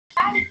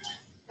Lights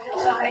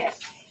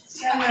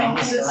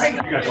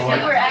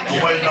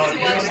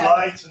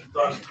and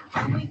thunder.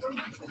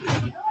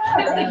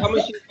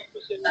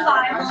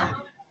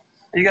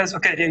 Are you guys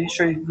okay? Are you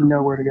sure you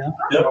know where to go?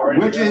 Yep.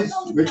 Witches.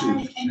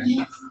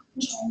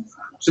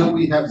 So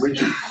we have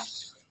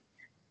witches.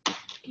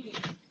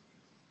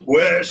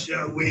 Where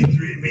shall we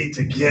three meet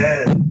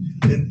again?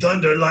 In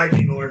thunder,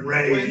 lightning, or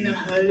rain? When the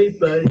holy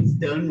blood is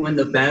done, when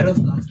the battle's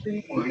lost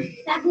and won.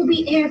 That will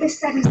be ere the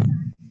setting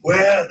sun.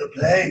 Where the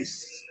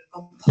place?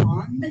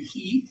 Upon the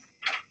heath.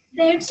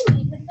 There to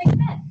meet with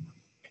Macbeth.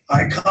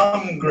 I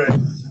come, Griff.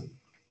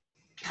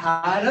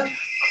 Tide of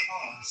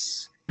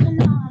cross.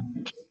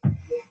 Anon.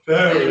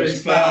 Fair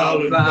is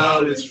foul and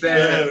foul is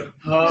fair.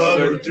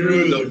 Hover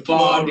through the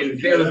fog and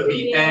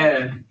filthy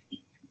air.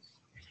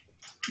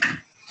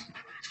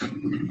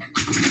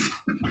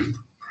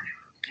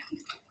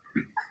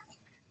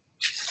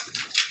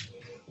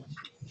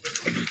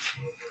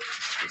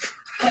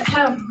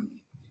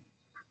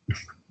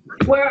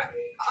 Where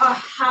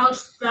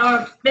hast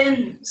thou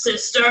been,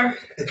 sister?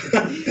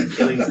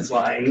 Killing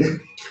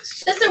swine.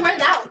 Sister, where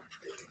thou?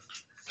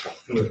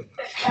 The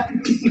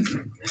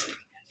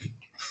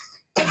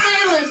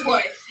sailor's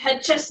wife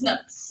had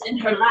chestnuts in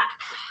her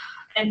lap,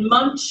 and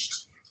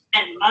munched,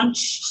 and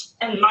munched,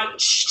 and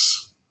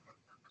munched.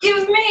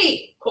 Give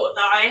me, quoth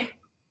I.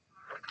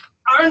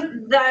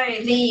 Aren't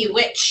they the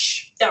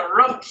witch the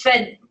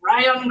rump-fed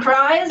Ryan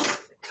cries?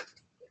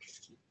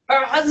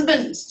 Her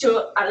husband's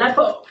to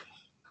Aleppo,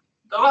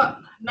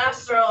 gone,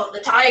 master of the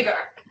tiger.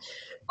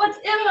 But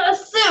in a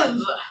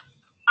sieve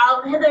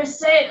I'll hither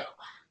sail,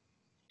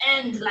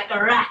 and like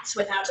a rat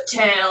without a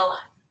tail,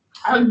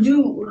 I'll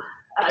do.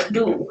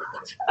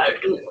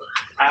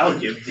 I'll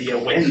give thee a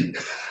win.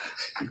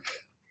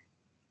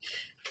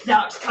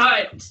 Thou'rt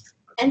kind.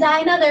 And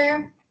I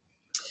another.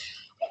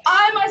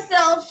 I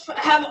myself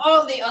have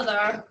all the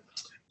other,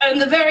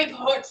 and the very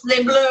ports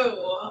they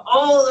blow,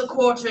 all the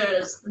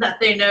quarters that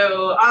they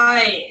know.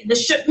 I, the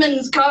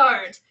shipman's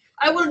card,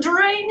 I will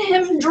drain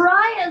him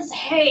dry as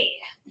hay.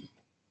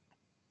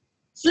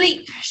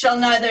 Sleep shall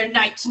neither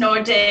night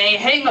nor day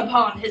hang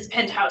upon his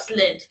penthouse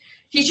lid.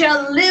 He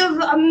shall live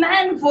a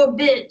man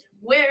forbid,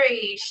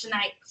 weary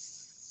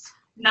schnights.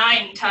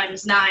 9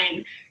 times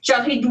 9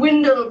 shall he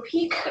dwindle,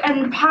 peak,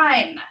 and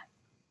pine.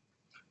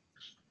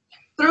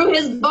 Through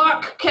his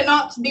bark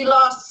cannot be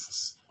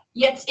lost,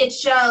 yet it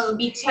shall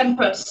be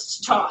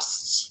tempest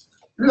tossed.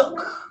 Look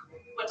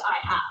what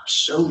I have.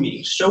 Show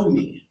me, show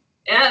me.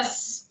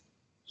 Yes,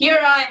 here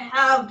I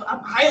have a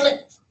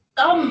pilot's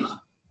thumb,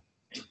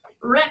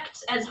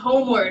 wrecked as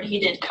homeward he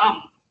did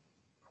come.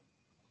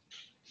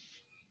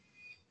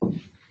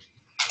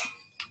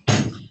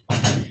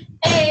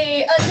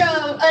 Hey, a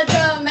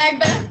drum,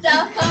 Macbeth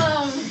doth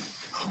come.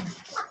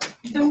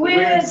 The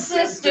weird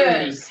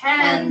sisters,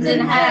 hand in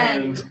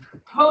hand,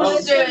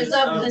 posters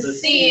of the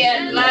sea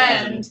and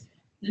land,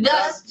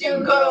 thus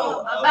do go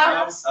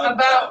about,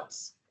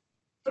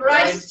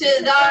 thrice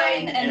to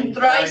thine and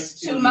thrice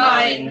to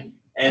mine,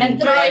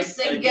 and thrice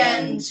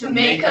again to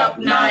make up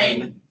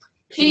 9.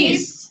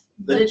 Peace,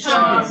 the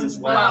charms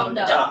wound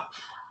up.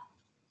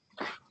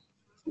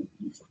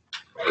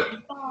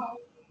 All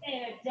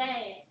fair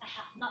day I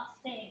have not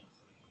seen.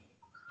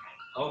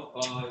 How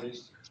far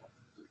is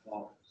the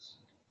falls?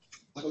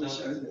 What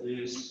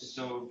is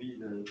so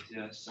vivid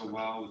yet so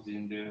wild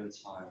in their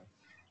time?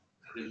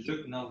 They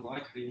look not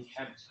like the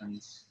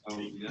inhabitants of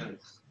the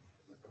earth,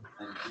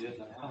 and yet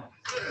they are.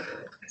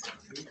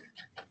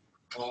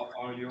 Or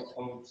are your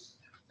oaths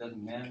that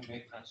men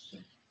may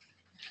question?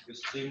 You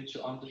seem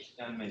to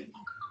understand me,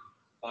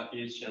 but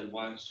each at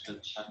once her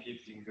chappy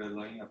finger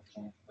lying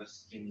upon her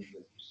skinny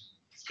lips.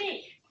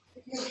 Speak,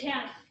 if you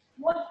can.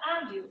 What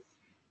are you?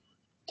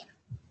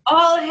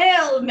 All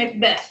hail,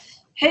 Macbeth!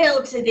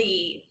 Hail to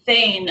thee,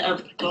 Thane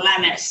of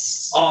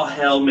Glamis! All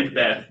hail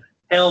Macbeth.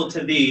 Hail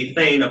to thee,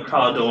 Thane of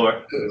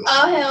Cawdor.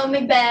 All hail,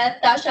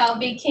 Macbeth, thou shalt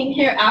be king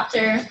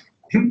hereafter.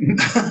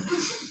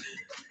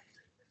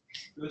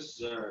 Good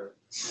sir,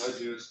 where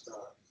do you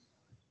start?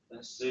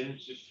 And seem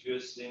to few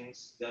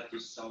things that do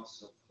sound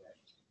so great.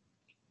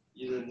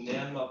 In the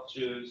name of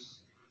Jews,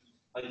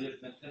 are you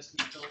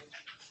fantastical,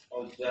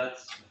 or that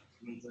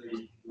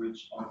indeed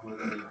which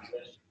outwardly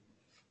pleasure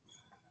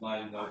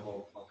my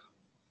noble father?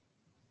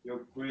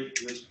 Your great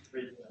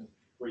freedom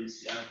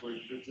brings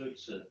every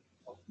prediction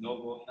of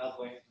noble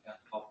heaven and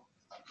hope,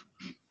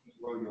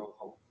 royal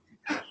hope.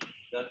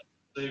 That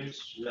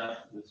seems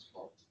left with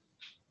fault.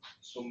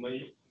 So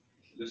me,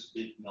 you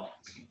speak not.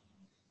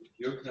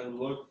 You can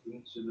look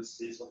into the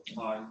seas of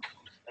time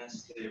and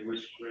say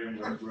which grain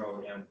will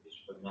grow and which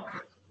will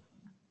not.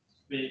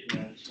 Speak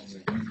then to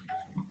me.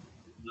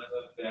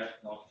 Never beg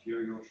nor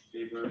fear your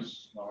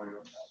favors nor your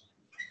help.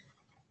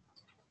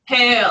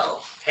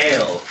 Hail!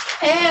 Hail.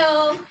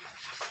 Hail!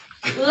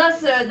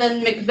 Lesser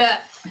than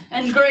Macbeth,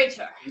 and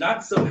greater.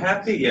 Not so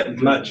happy, yet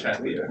much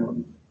happier.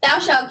 Thou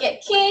shalt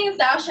get kings,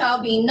 thou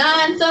shalt be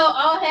 9, so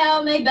all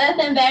hail Macbeth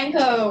and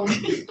Banquo.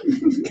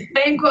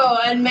 Banquo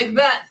and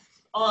Macbeth,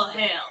 all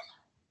hail.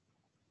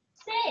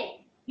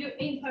 Say, you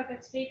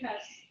imperfect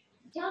speakers,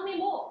 Tell me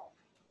more.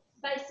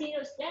 By seeing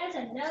those deaths,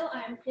 I know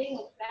I am thinking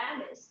of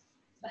families.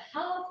 But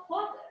how of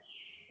Porter?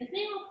 The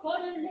thing of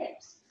Porter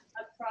lives,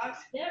 a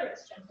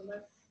prosperous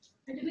gentleman.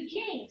 And to be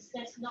king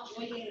stands not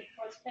waiting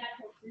for his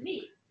battle to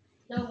leave,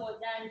 no more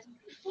than to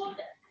be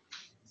Porter.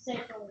 Say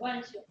from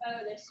whence you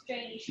owe the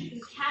strange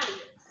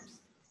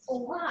intelligence,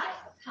 or why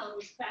upon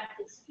this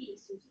rapid speech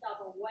you stop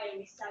away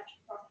with such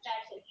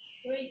prophetic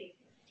breathing.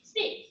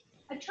 Speak,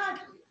 I charge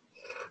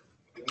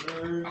you.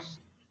 Yours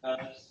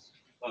has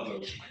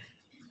bubbled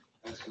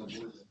as the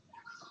wooden,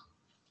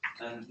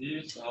 and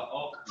these are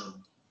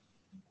often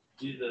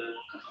either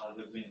are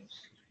the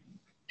winds.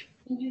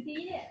 Into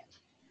the air,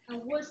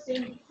 and was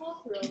the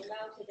corporal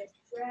melted as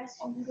dress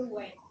into the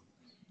wind.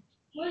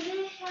 Will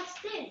they have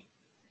sting?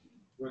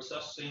 Were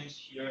such things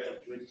here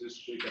at which to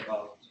speak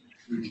about?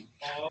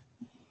 Or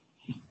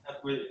have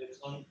we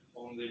eaten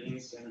on the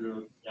insane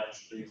road that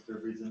stays the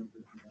reason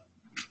for tonight?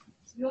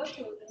 Your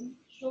children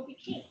shall be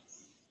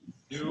kings,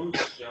 You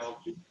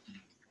shall be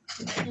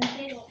and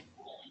they will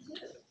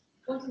too.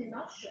 Was it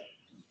not so?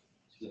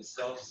 the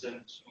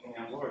self-same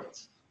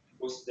words.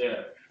 Who's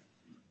there?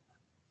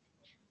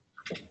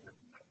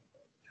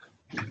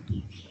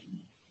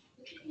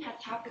 We have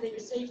happily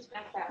received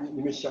Macbeth,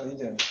 你们小一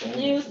点。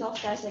 news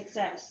of thy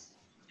success.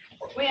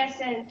 We are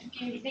sent to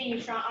give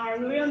thee from our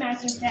royal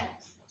master's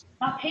debts.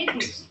 Not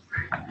pity.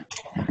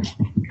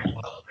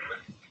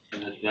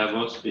 And the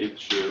devil speak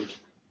true.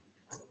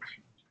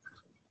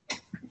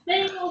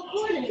 They will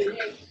accordingly.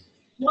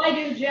 Why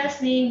do you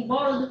dress me in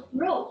borrowed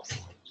robes?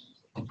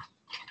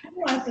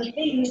 Once the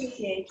thing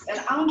initiates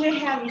an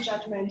under-heavy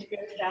judgment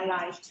against thy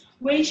life,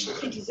 which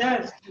he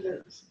deserves to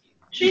lose.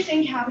 She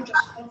think capital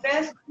and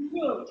best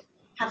proved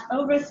have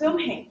overthrown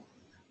him.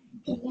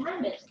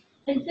 Damn it.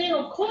 And they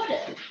will quarter.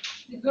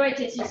 The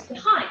greatest is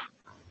behind.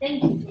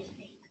 Thank you,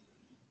 king.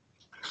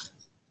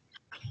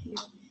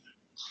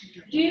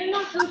 Do you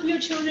not hope your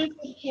children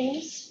be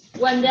kings?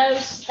 When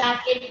those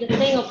that give the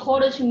thing a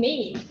quarter to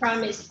me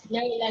promise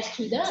no less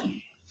to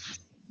them.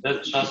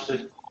 That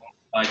justice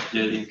by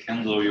getting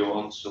kindle your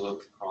own sort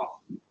of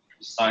crop,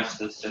 besides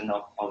the sin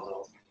of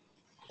puzzle.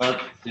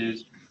 But it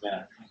is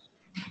bad.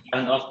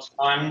 And of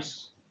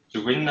times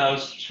to win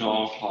us to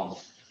our home,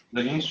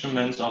 the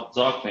instruments of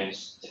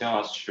darkness tell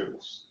us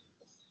truth.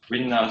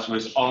 Win us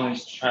with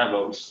honest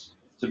travels,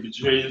 to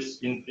betray us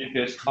in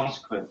deepest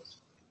consequence.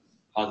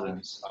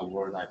 Cousins, a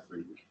word I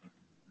breathe.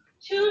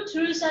 Two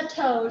truths are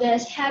told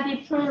as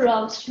happy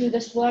prologues to the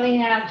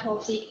swelling act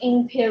of the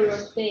imperial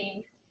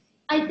theme.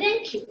 I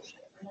thank you.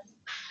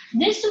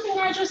 This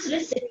supernatural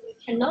solicitude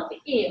cannot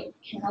be ill,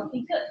 cannot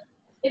be good.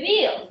 If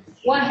ill,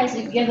 why has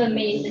it given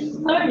me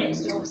the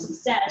earnest of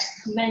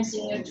success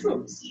commencing a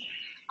truth?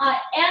 I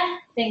am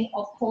thing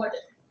of Porter.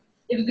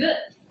 If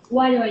good,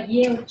 why do I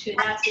yield to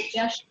that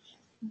suggestion?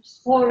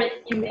 Horrid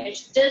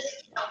image,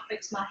 this will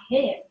fix my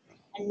hair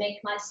and make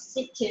my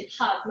seated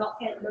heart not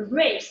get the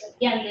race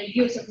against the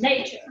use of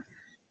nature.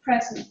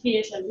 Present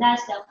fears are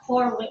less than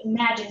horrible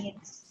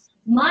imaginings.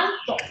 My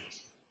thought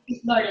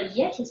is murder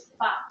yet is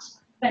but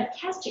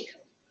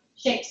fantastical.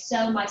 Shakes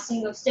so my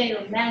single state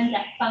of man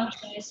that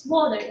function is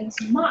smaller in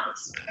his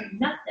minds, and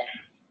nothing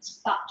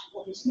is but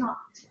what is not.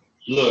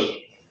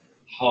 Look,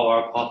 how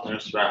our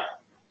partners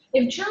rap.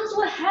 If chance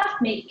would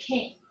have me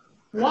king,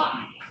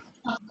 why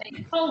not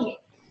make me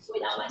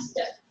without my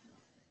stir?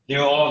 New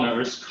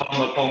honors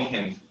come upon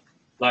him,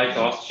 like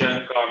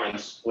Austrian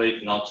garments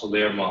leave not to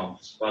their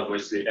mounts, but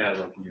with the air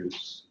of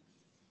use.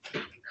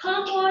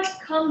 Come what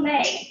come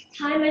may,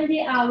 time and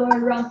the hour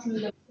run through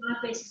the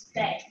blackest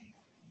day.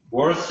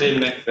 Worthy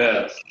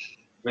Macbeth,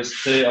 we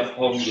stay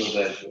upon your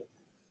leisure.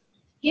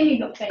 Give me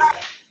your favor.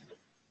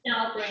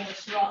 Now bring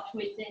us wrought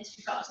within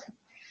forgotten.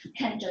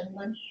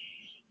 Gentlemen,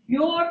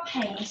 your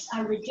pains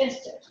are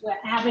registered where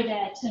every day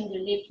I turn the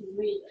leaf to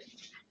read them.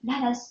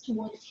 Let us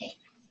toward the king.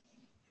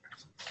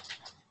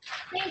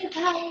 Think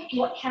upon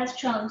what has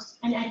chanced,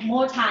 and at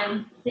more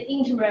time the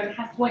interim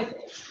have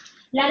wavered.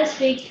 Let us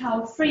speak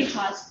our free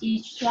hearts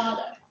each to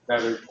other.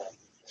 Very well.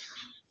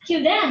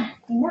 Till then,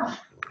 enough.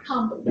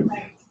 Come,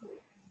 friends.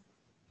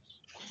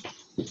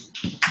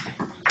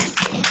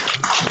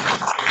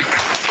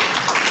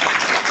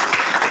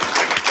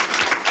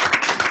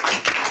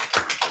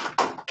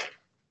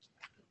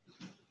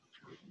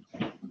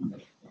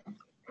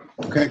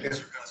 Okay, I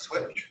guess we're gonna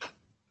switch.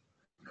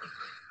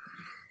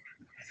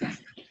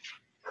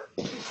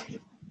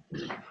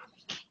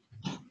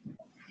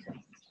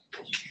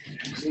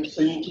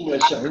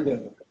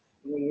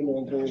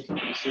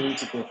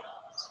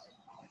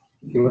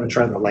 You want to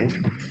try the length?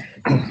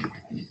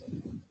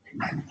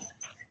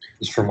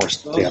 It's for more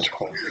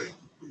theatrical.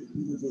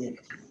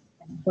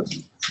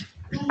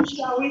 When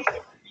shall we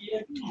see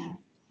again?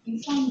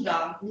 In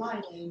thunder,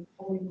 lightning,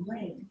 or in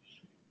rain?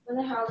 When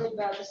the herald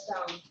bear the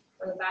stone,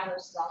 when the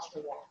battles lost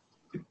the war.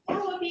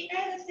 That will be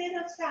at the state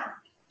of sun.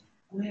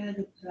 Where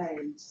the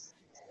plains?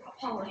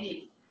 Upon the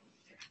hill,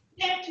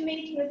 There to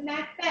meet with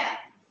Macbeth.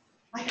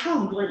 I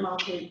come, great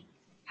mountain,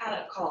 at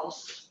a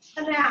cost.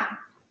 And now,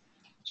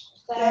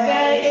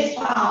 Fair is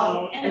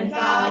foul, and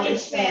foul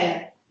is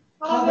fair.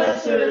 hover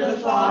through the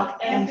fog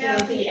and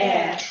filthy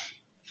air.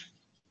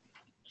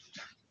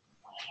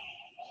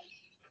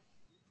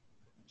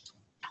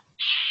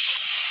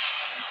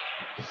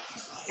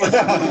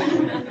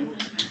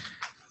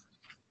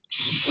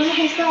 Where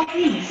has thou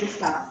been,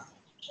 sister?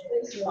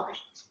 It's right.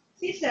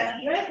 Sister,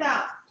 where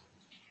thou?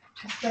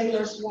 A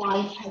sailor's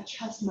wife had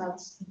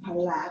chestnuts in her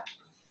lap,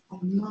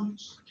 and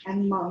munched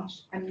and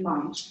munched and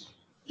munched.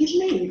 Give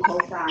me,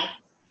 quoth I,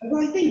 a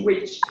worthy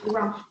witch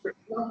around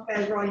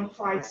their roaring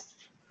fights.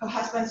 Her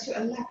husband to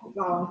a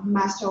leprechaun,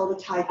 master of the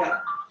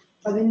tiger.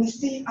 But in the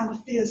sea and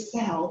the field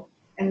sail,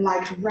 and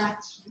like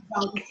rats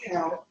without a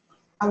tail.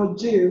 I will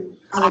do,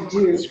 I will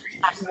do,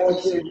 I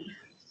will do.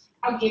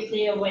 I'll give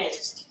thee a win.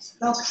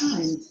 Thou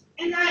kind,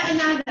 And I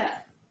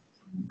another.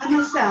 I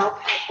myself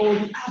have all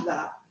the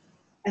other,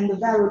 and the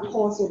very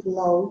palsy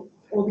below,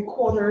 all the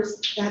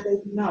quarters that they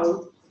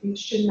know in the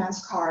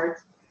shipman's card.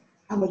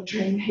 I will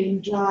drain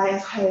him dry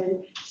as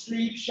hay,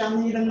 sleep shall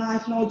neither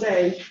night nor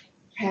day.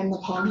 Pen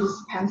upon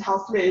his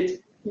penthouse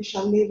lid, he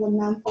shall live a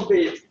man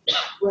forbid.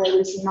 Where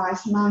is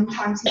nice 9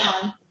 times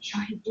 9,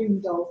 shall he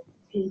dwindle,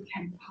 he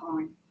can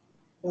pine.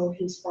 Though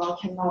his spell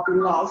cannot be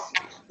lost,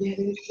 yet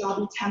it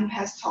shall be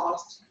tempest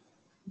tossed.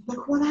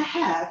 Look what I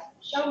have.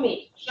 Show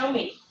me, show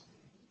me.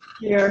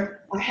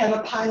 Here I have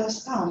a pile of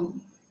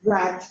scum,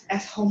 ragged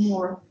as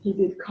Homer he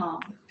did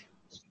come.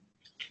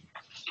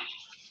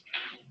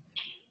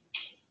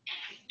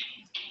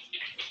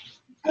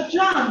 A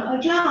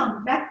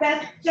drum,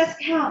 Macbeth just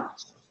count.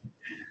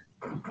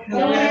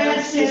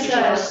 Brother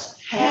sisters,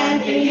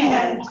 hand in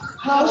hand,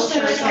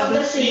 hosters of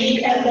the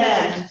sea and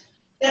land,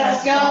 let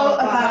us go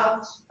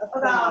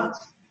about,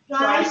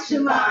 thrice to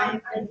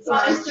mine, and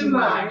thrice to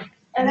mine,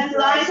 and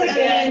thrice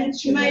again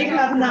to make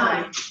up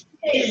 9.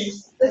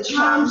 Is the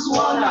charms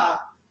worn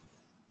up.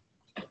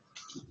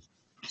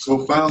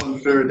 So foul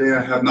and fair a day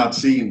I have not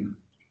seen.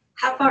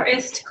 How far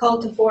is't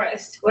called to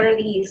forest? What are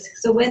these,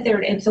 so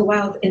withered and so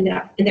wild in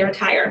their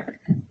attire,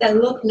 that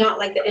look not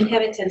like the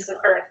inhabitants of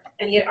earth,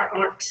 and yet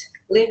aren't?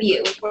 Live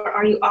you, or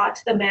are you aught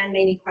the man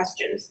many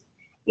questions?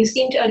 You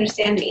seem to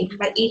understand me,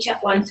 but each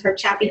at once her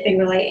chappy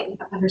finger laying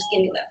upon her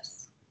skinny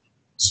lips.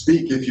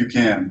 Speak if you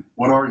can.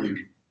 What are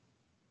you?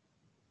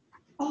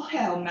 Oh,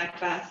 hail,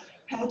 Macbeth,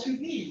 hail to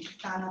thee,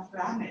 son of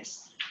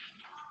Glamis.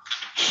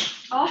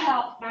 All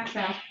hail,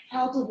 Macbeth,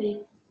 hail to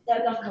thee,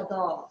 dead of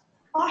Cawdor.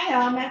 All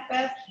hail,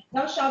 Macbeth,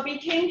 thou shalt be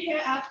king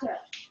hereafter.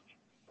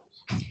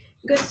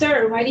 Good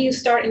sir, why do you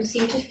start and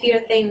seem to fear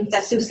things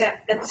that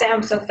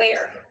sound so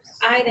fair?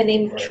 I, the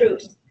name of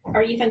truth.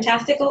 Are you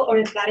fantastical, or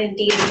is that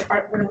indeed which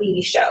outwardly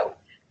you show?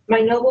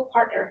 My noble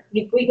partner,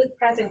 you greet with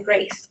present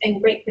grace,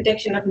 and great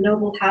prediction of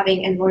noble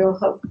having and royal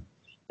hope,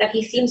 that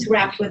he seems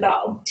rapt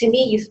withal. To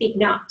me you speak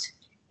not.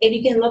 If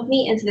you can look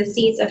me into the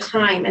seeds of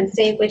time, and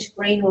say which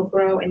grain will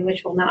grow and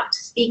which will not,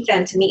 speak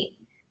then to me,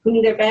 who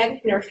neither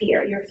beg nor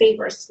fear your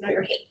favors nor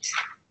your hate.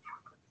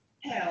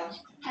 Hail,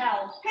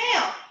 Hail,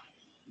 Hail!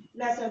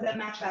 lesser than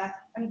Macbeth,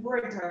 and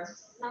greater.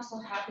 not so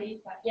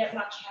happy, but yet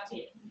much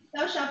happier.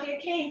 Thou shalt be a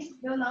king,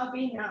 though not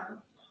be none.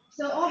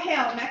 So all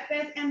hail,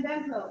 Macbeth and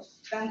Banquo.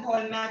 Banquo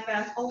and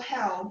Macbeth, oh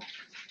hell.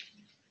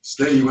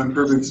 Stay, you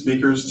imperfect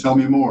speakers, tell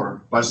me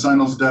more. By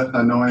Sinel's death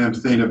I know I am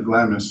Thane of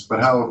Glamis,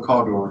 but how of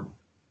Cawdor?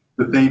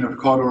 The Thane of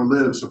Cawdor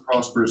lives, a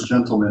prosperous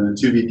gentleman, and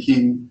to be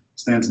king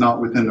stands not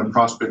within the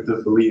prospect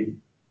of belief,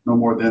 no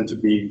more than to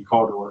be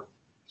Cawdor.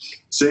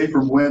 Say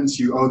from whence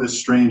you owe this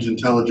strange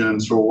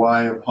intelligence, or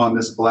why upon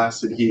this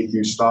blasted heath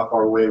you stop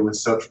our way with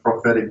such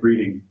prophetic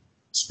greeting.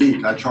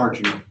 Speak, I charge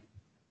you.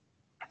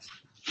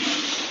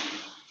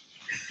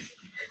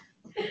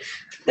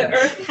 The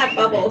earth hath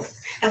bubbles,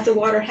 as the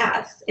water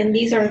hath, and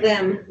these are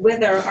them.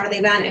 Whither are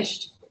they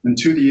vanished?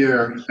 Into the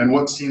air, and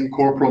what seemed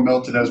corporal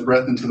melted as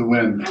breath into the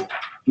wind.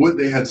 Would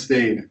they had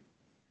stayed.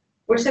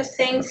 Were such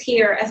things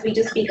here as we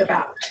just speak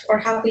about, or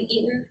have we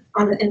eaten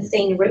on the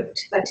insane root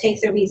that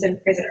takes the reason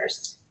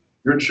prisoners?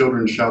 Your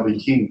children shall be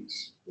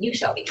kings. You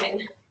shall be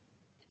king.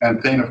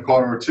 And Thane of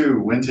Cawdor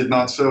too, went it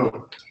not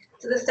so?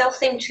 To the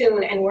selfsame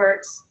tune and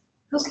words.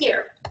 Who's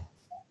here?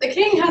 The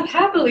king hath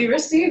happily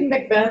received,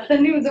 Macbeth, the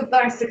news of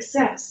thy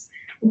success.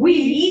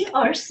 We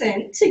are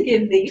sent to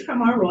give thee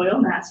from our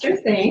royal master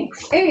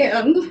thanks,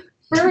 and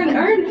for an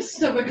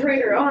earnest of a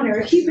greater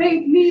honor, he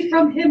bade me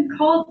from him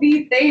call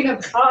thee Thane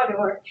of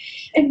Cawdor,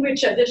 in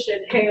which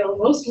addition hail,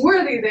 most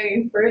worthy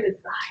Thane, for it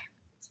is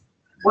thine.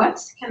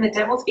 What? Can the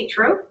devils be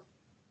true?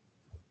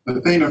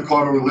 The Thane of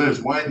Cawdor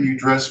lives. Why do you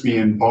dress me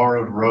in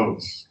borrowed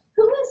robes?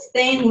 Who is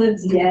Thane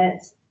lives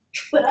yet,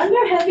 but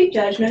under heavy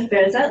judgment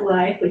bears that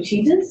life which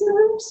he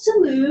deserves to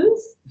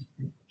lose.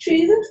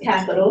 Treason's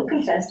capital,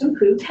 confessed and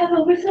proved, have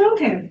overthrown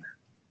him.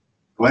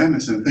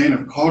 Glamis and Thane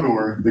of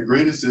Cawdor, the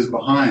greatest is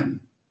behind.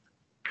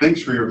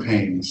 Thanks for your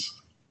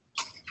pains.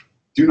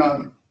 Do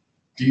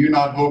you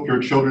not hope your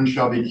children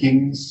shall be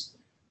kings,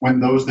 when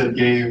those that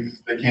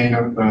gave the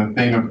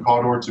Thane of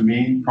Cawdor to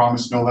me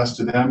promised no less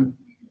to them?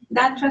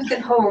 That trusted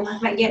home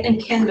might yet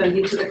enkindle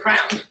you to the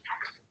crown.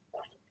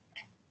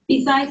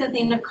 Besides the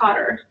Thane of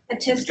Cawdor, that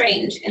 'tis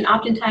strange, and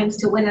oftentimes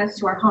to win us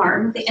to our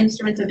harm, the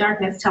instruments of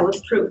darkness tell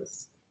us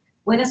truths.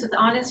 Witness with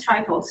honest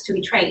trifles to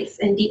be traced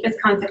in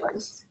deepest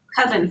consequence.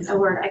 Cousins, a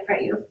word I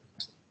pray you.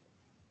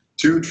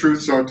 Two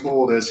truths are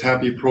told as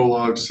happy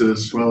prologues to the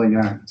swelling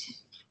act.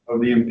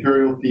 Of the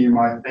imperial theme,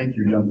 I thank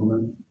you,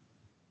 gentlemen.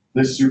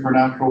 This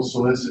supernatural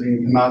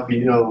soliciting cannot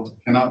be ill,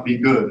 cannot be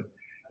good.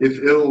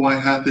 If ill, why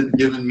hath it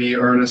given me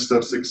earnest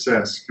of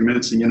success,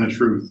 commencing in a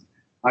truth?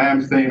 I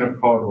am Thane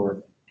of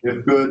Cawdor.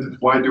 If good,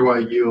 why do I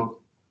yield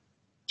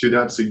to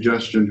that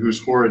suggestion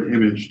whose horrid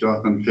image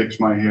doth unfix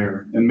my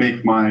hair, and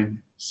make my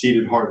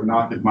seated heart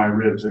knock at my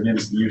ribs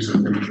against the use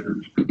of nature?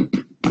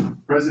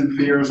 Present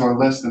fears are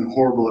less than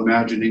horrible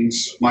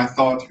imaginings. My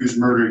thought, whose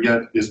murder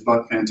yet is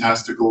but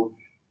fantastical,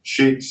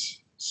 shakes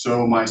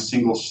so my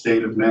single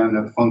state of man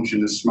that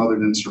function is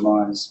smothered in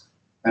surmise,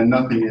 and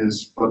nothing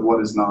is but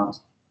what is not.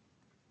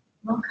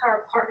 Look,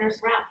 our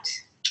partners wrapped.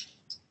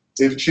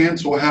 If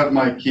chance will have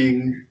my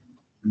king,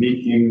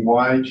 me king,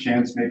 why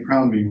chance may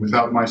crown me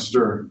without my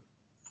stir.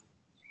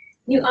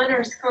 New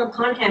honors come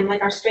upon him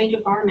like our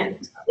stranger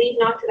garment, cleave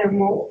not to their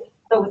mold,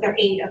 but with their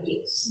aid of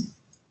use.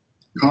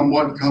 Come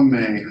what come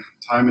may,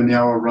 time and the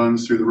hour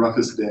runs through the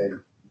roughest day.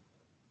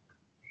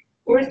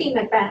 Worthy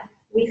Macbeth,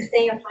 we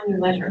stay upon your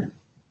leisure.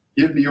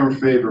 Give me your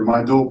favor,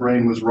 my dull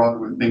brain was wrought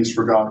with things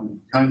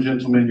forgotten. Kind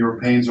gentlemen, your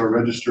pains are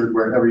registered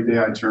where every day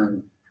I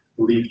turn,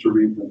 believe to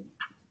read them.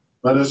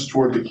 Let us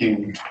toward the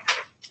king.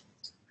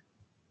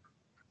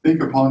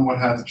 Think upon what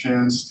hath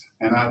chanced,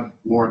 and at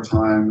more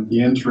time,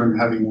 the interim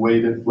having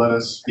waited, let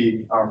us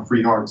speak our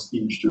free hearts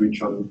each to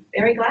each other.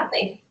 Very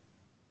gladly.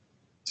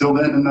 Till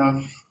then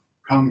enough,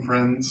 come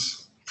friends.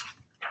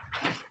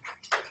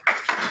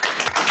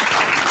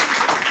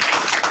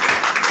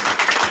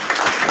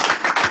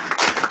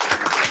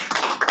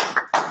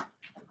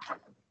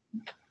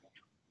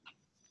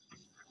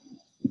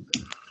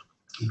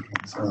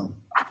 So,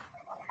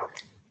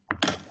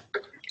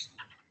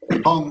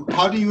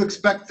 how do you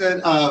expect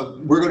that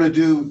we're going to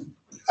do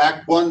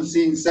Act 1,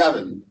 Scene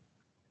 7?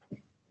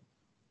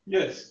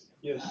 Yes,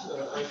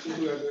 I think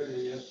we are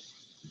ready, yes.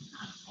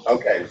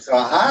 Okay, so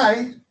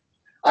hi.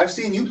 I've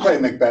seen you play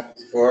Macbeth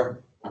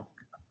before.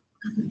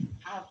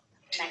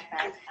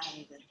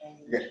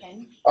 Yeah.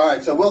 All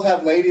right, so we'll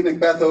have Lady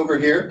Macbeth over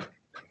here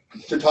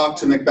to talk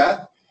to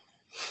Macbeth.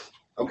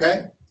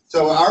 Okay,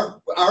 so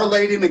our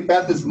Lady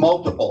Macbeth is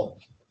multiple.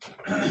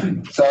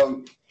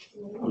 So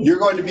you're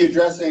going to be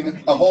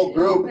addressing a whole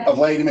group of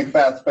Lady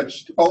Macbeth, but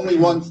only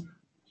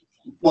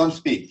one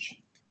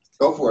speech.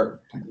 Go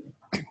for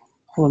it.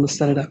 Hold on, let's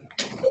set it up.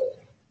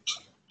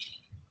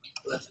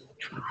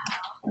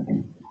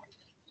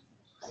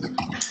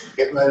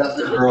 Get right up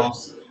there,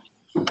 girls.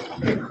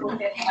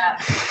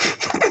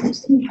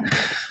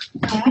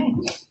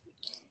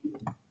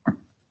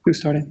 Who's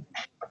starting?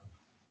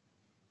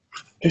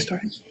 Who's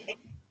starting?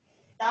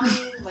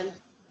 Done when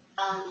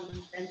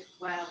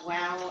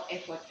well,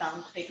 it was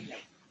done quickly.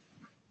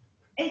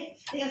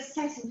 It's the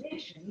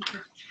assassination to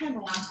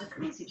tremble on the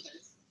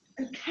consequence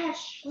and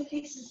catch with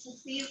his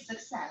sincere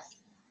success.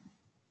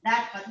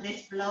 That but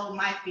this blow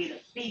might be the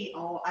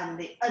be-all and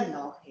the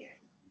end-all here.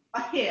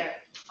 But here,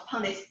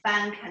 upon this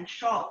bank and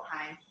short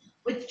time,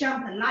 with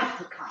jump and life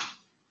to come.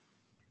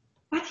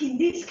 But in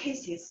these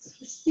cases,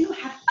 we still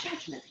have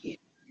judgment here.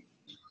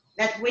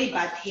 That we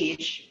but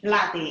teach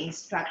bloody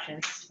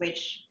instructions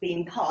which,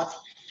 being taught,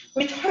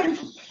 return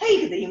to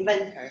plague the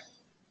inventor.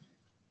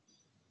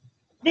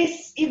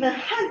 This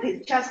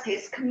even-handed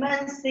justice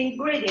commands the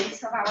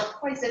ingredients of our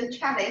poison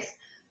chalice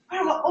for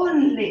our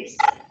own lips.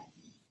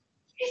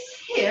 He's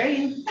here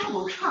in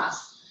double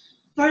trust.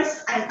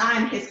 First, as I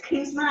am his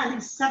kinsman and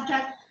his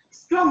subject,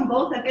 strong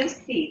both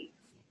against thee.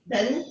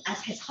 Then,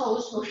 as his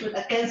host who should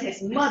against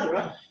his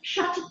murderer,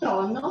 shut the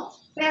door, not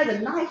bear the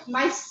knife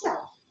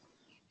myself.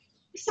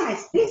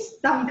 Besides, this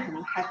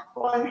Duncan hath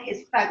borne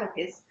his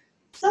faculties,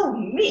 so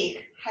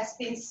meek, has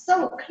been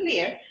so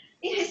clear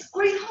in his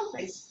great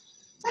office,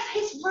 that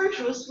his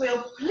virtues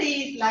will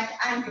plead like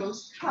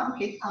Andrew's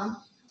trumpet tongue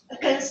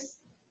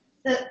against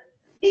the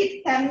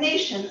deep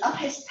damnation of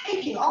his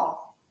taking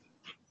off,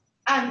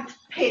 and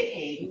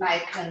pity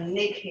like a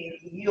naked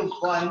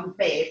newborn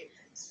babe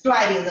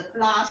striding the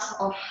blast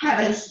of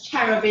heaven's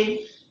cherubim,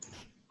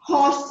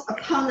 horsed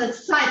upon the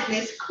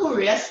sightless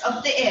couriers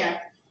of the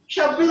air,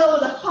 shall blow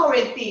the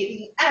horrid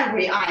deed in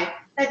every eye,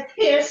 that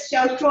tears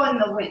shall join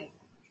the wind.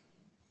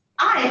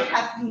 I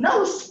have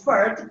no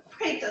spur to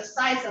prick the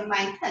size of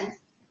my tent,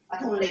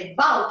 but only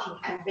bulking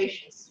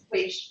ambitions,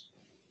 which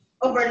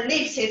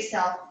overleaps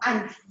itself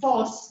and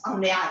falls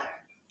on the other.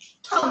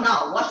 How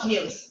now, what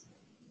news?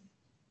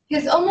 He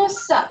has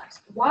almost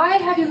supped. Why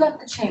have you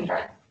left the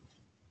chamber?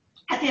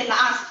 Had he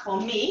asked for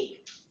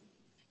me?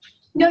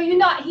 No, you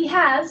not. He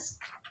has.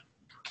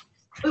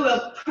 We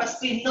will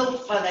proceed no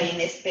further in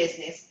this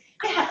business.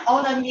 They have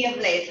honored me of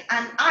late,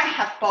 and I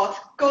have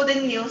bought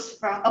golden news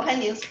from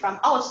opinions from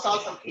all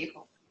sorts of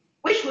people,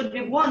 which would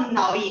be worn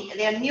now in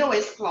their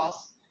newest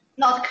clothes,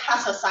 not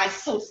cast aside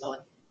so soon.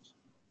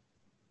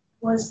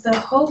 Was the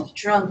hope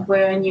drunk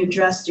wherein you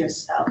dressed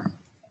yourself?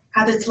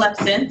 Hath it slept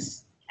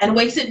since? And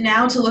wakes it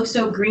now to look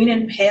so green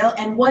and pale,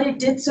 and what it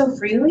did so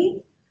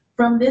freely?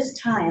 From this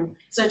time,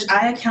 such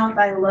I account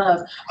thy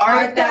love,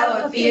 art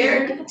thou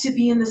afeared to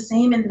be in the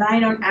same in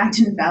thine own act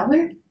and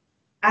valor?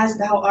 As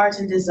thou art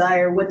in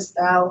desire, wouldst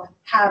thou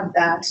have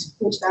that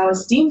which thou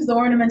esteemest the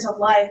ornament of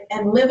life,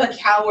 and live a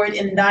coward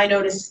in thine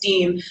own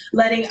esteem,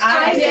 letting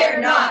I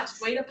dare not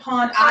wait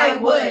upon I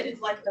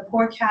would, like the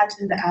poor cat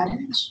in the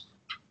adage?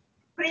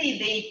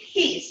 Prithee,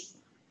 peace.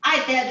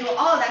 I dare do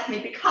all that may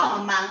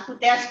become a man who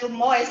dares do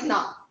more is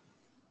not.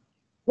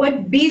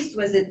 What beast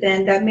was it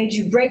then that made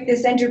you break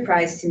this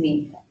enterprise to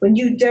me? When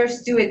you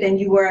durst do it, then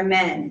you were a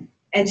man.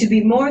 And to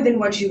be more than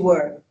what you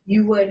were,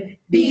 you would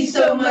be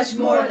so much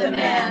more the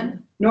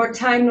man. Nor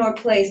time nor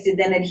place did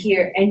then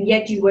adhere, and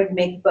yet you would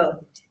make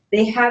both.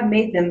 They have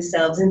made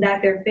themselves, and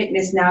that their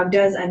fitness now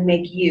does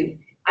unmake you.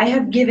 I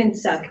have given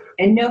suck,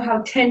 and know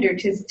how tender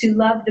 'tis to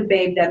love the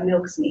babe that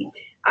milks me.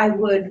 I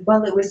would,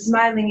 while it was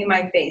smiling in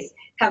my face,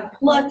 have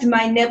plucked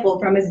my nipple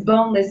from his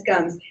boneless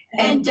gums,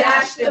 and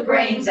dashed the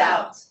brains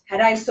out. Had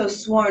I so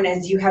sworn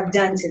as you have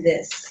done to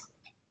this.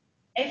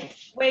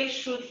 If we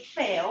should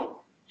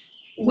fail,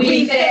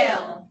 we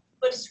fail.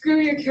 But screw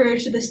your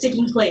courage to the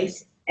sticking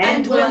place,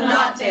 and will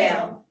not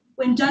fail.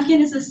 When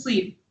Duncan is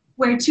asleep,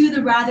 whereto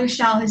the rather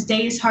shall his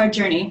day's hard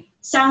journey,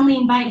 soundly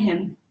invite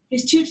him,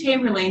 his 2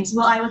 chamberlains,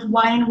 will I with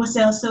wine and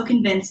wassail so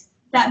convince,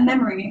 that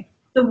memory,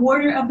 the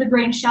warder of the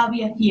brain shall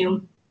be a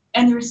fume,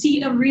 and the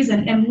receipt of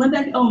reason and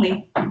limbeck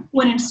only,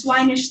 when in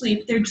swinish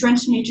sleep their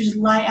drenched natures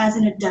lie as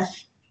in a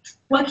death.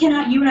 What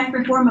cannot you and I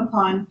perform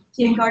upon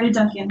the unguarded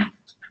Duncan?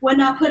 What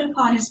not put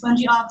upon his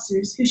spongy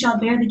officers, who shall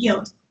bear the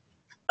guilt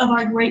of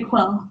our great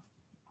quell?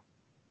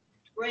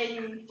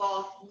 bring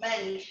forth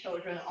many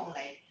children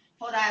only,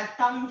 for that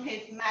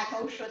daunted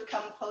metal should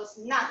compose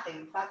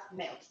nothing but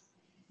milk.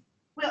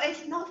 Will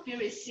it not be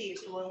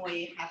received when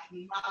we have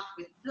marked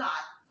with blood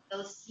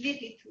those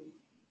sleepy two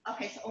of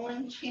his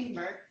own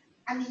chamber,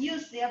 and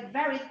use their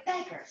very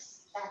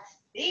daggers that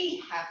they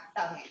have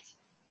done it?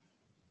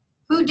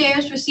 Who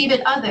dares receive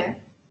it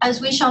other, as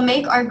we shall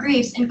make our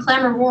griefs and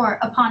clamor war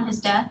upon his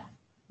death?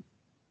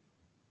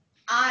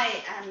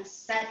 I am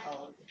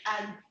settled,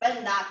 and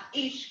bend up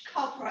each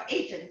corporal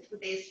agent to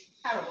this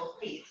terrible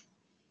feat.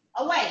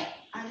 Away,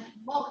 and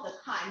mock the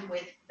time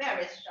with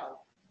very show.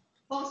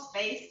 False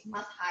face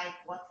must hide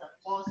what the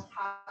false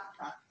heart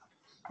does.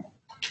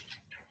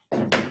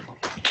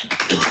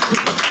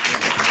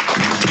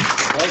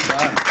 Well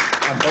done.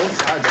 On both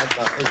sides,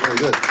 that was very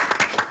good.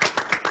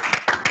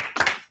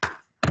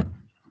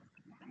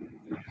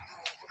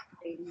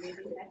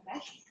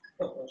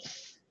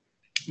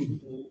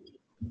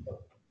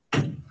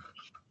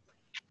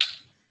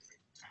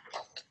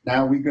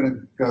 Now we're going to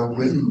go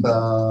with,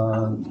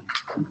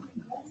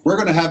 we're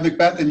going to have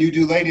Macbeth, and you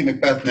do Lady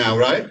Macbeth now,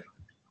 right?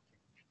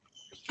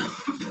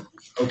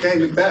 Okay,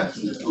 Macbeth.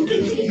 He's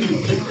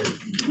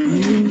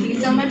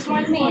so much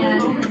more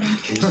man.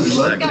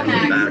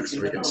 Back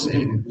so we can see.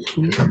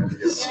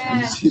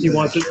 You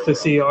want to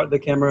see the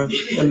camera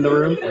in the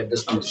room? Like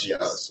this one,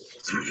 yeah, so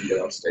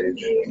get off stage.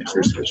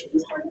 You're switching.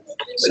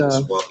 So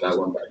swap that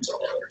one back to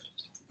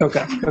our.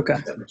 Okay.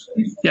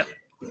 Yeah.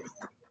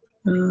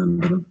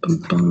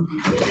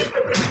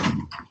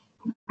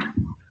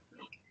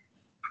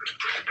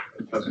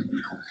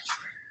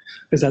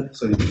 Is that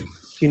so? Do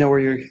you know where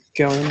you're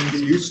going?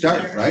 You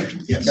start, right?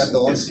 Yes. Got the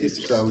whole seat,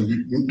 so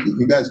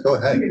you guys go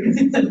ahead.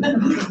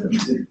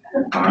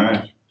 All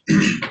right.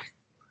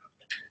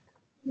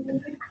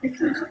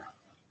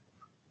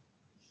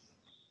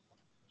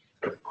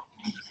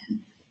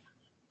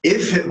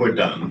 If it were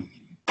done,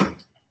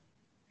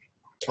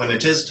 when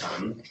it is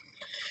done,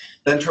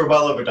 then 'twere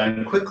well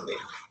overdone quickly.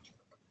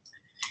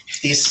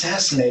 If the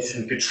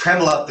assassination could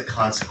trammel out the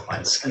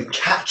consequence and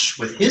catch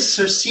with his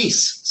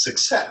surcease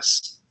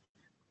success,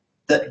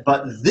 that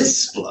but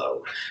this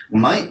blow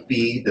might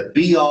be the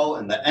be-all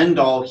and the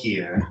end-all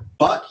here,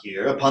 but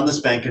here, upon this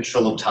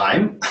banquetroll of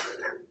time,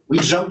 we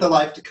jump the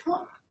life to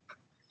come.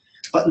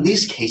 But in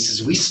these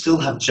cases, we still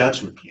have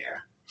judgment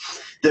here,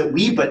 that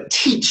we but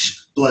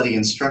teach bloody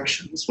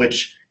instructions,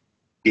 which,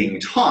 being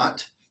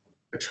taught,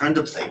 return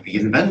to play the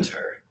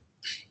inventor.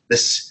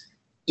 This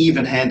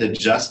even-handed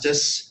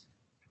justice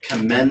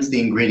commends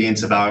the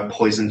ingredients of our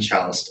poison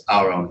chalice to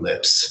our own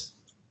lips.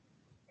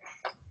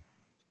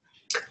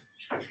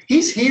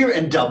 He's here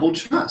in double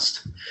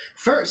trust.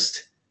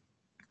 First,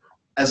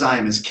 as I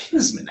am his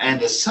kinsman and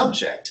his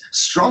subject,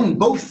 strong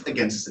both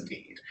against the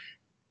deed.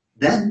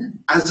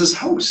 Then, as his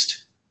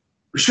host,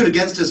 who should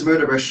against his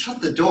murderer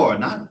shut the door,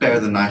 not bear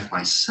the knife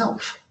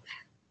myself.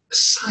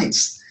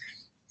 Besides,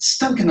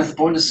 Duncan hath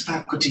borne his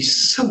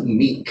faculties so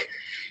meek,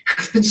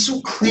 hath been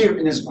so clear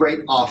in his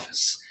great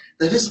office,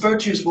 that his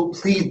virtues will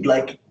plead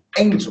like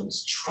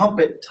angels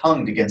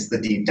trumpet-tongued against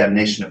the deep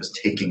damnation of his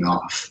taking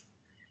off.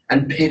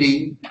 And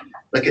pity,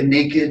 like a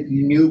naked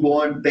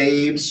newborn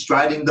babe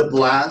striding the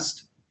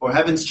blast, or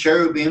heaven's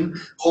cherubim,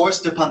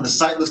 horsed upon the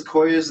sightless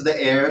couriers of the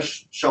air,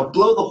 shall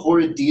blow the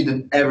horrid deed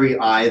in every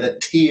eye,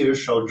 that tears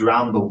shall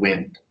drown the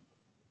wind.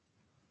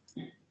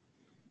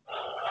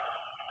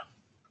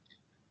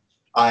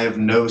 I have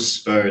no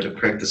spur to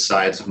prick the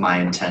sides of my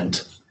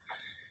intent,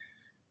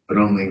 but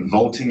only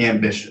vaulting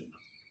ambition,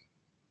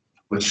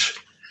 which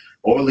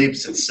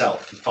o'erleaps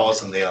itself and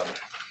falls on the other.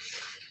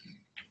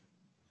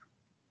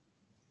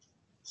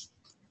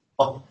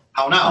 Oh,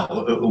 how now?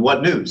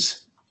 What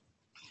news?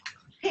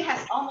 He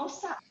has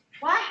almost up.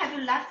 Why have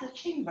you left the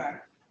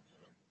chamber?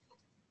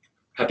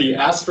 Have he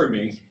asked for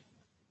me?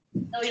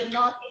 No, you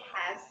not, he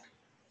has.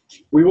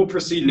 We will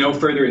proceed no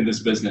further in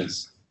this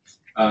business.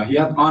 He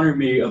hath honored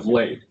me of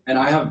late, and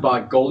I have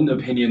bought golden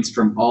opinions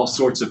from all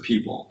sorts of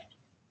people,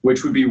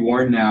 which would be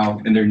worn now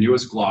in their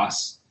newest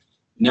gloss,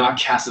 not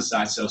cast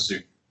aside so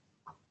soon.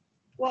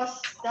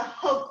 Was the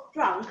hope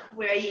drunk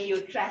wherein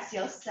you dress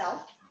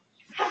yourself?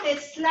 Has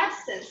it slept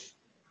since,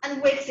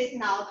 and wakes it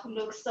now to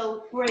look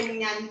so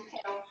green and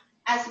pale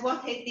as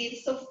what it did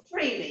so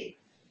freely?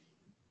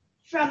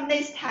 From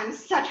this time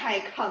such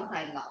I count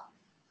I love.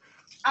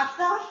 Art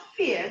thou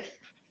feared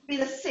to be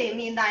the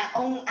same in thine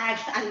own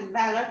act and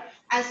valor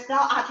as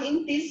thou art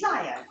in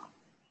desire?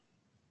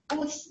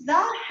 Wouldst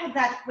thou have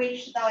that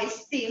which thou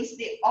esteemest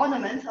the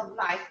ornament of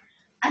life,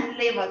 and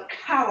live a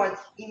coward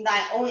in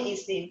thy own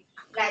esteem,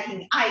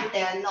 letting I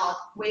dare not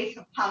wait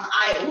upon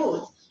I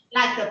would,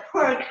 like the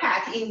poor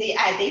cat in the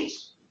adage?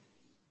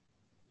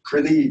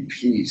 Prithee,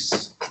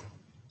 peace.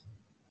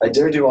 I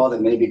dare do all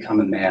that may become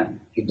a man.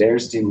 He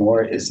dares do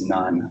more is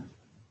none.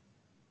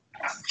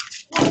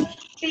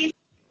 Be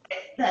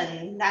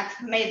then that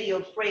made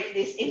you break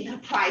this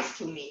enterprise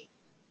to me.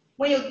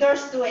 When you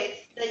durst do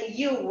it, then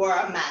you were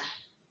a man.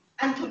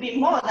 And to be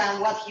more than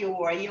what you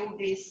were, you would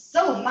be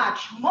so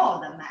much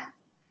more than man.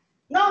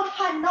 No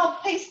time, no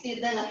place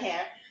did then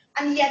hair,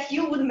 and yet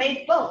you would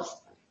make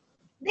both.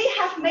 They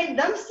have made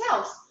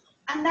themselves,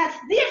 and that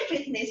their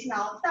fitness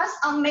now does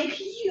unmake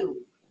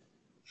you.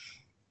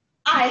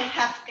 I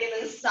have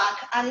given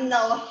suck and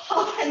know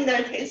how tender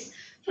it is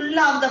to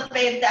love the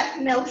babe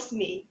that milks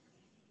me.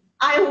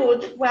 I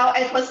would, while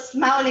it was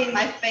smiling in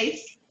my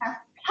face, have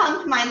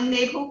pumped my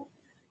nipple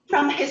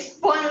from his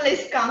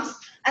boneless gums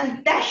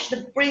and dashed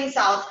the brains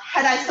out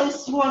had I so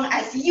sworn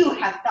as you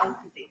have done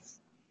to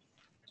this.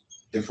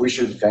 If we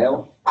should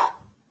fail?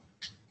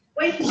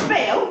 We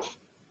fail,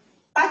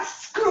 but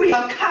screw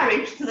your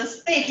courage to the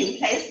staking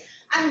place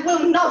and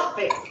will not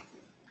fail.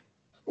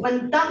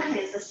 When Duncan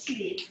is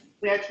asleep,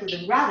 whereto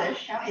the rather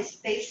shall his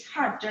day's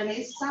hard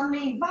journey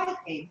suddenly invite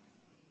him.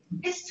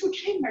 His two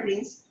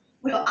chamberlains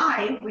will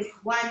I with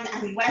wine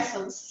and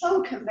vessel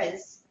so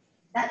convince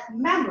that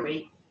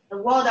memory, the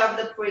water of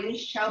the brain,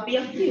 shall be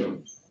a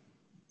few,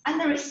 and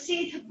the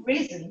receipt of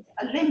reason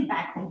a limb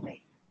back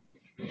only.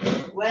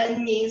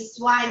 When in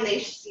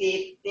swinish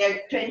sleep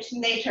their drenched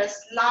natures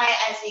lie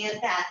as in a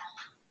den,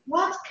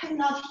 what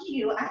cannot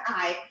you and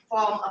I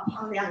perform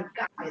upon the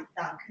unguarded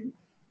Duncan?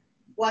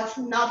 What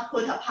not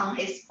put upon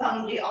his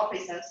boundary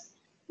officers,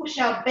 who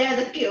shall bear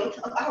the guilt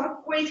of our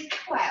great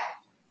quail?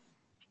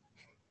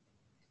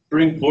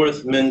 Bring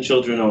forth men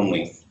children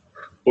only,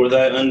 for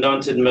thy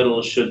undaunted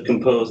mettle should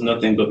compose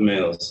nothing but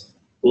males.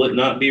 Will it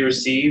not be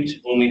received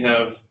when we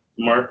have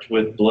marked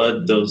with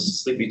blood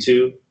those sleepy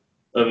two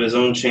of his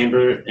own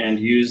chamber, and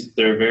used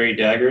their very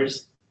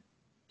daggers,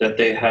 that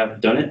they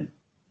have done it?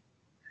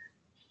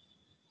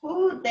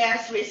 Who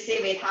dares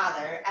receive it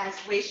other, as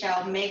we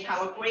shall make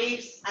our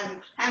griefs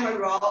and hammer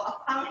roll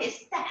upon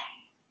his death?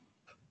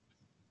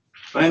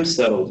 I am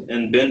settled,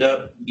 and bend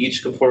up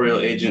each corporeal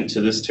agent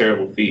to this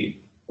terrible feat.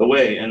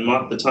 Away, and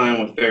mock the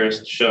time with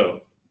fairest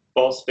show.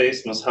 False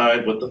face must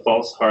hide what the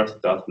false heart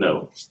doth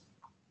know.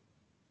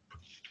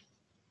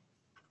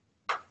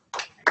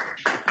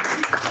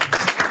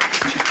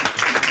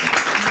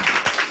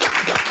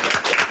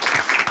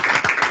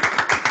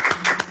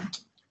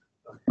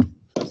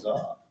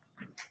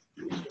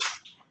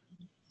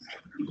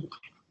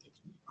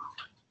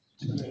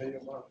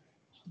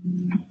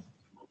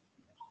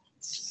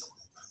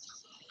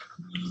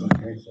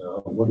 Okay,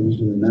 so what are we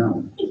doing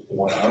now?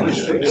 What are we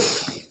doing?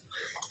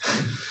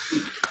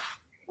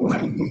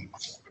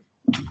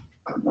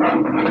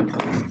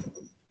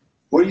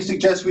 What do you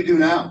suggest we do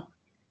now?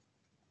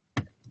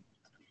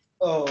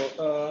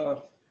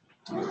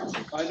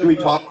 Should we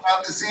talk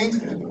about the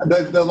scene?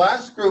 The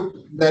last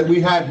group that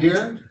we had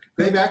here,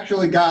 they've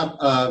actually got,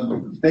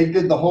 they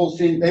did the whole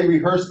scene, they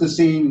rehearsed the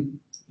scene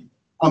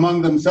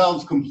among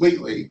themselves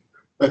completely.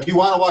 But if you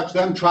want to watch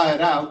them try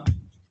it out,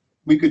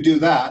 we could do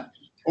that.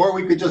 Or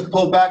we could just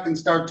pull back and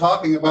start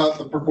talking about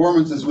the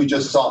performances we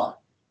just saw.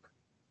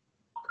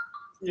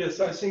 Yes,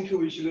 I think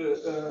we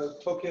should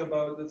talking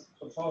about this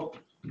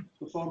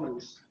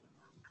performance.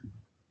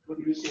 What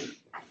do you think?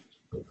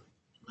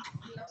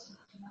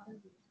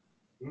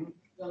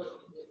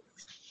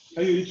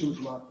还有一组是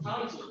吗？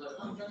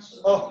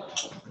哦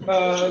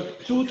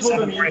，Two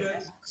told me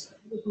that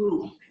the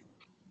group.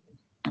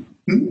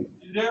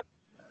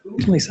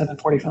 It's only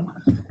 7:45.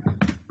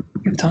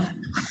 You have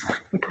time.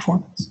 The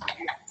performance.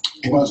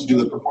 Who wants to do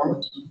the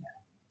performance?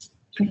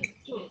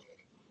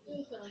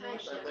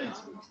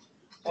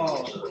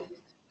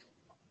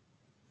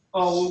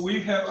 Oh, we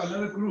have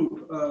another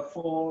group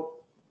for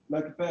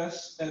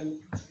Macbeth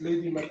and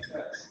Lady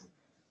Macbeth.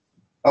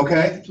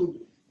 Okay.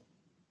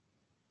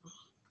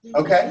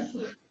 Okay.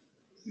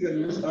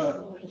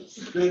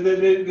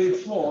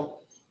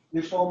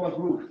 They form a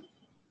group.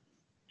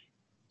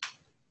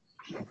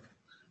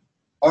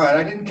 All right,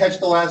 I didn't catch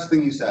the last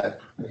thing you said.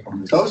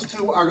 Those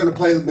two are going to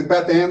play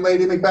Macbeth and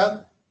Lady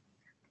Macbeth?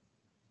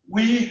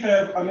 We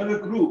have another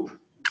group.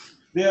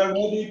 They are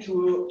ready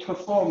to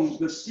perform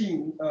the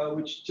scene,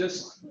 which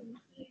just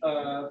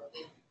about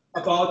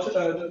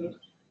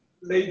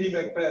Lady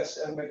Macbeth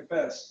and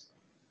Macbeth.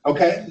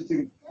 Okay.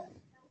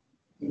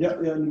 Yeah,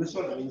 this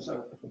one.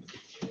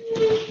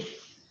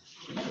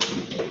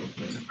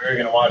 We're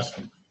gonna watch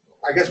them.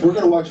 I guess we're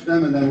going to watch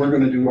them and then we're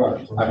going to do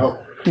ours, I hope.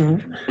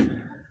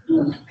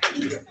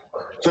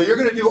 So you're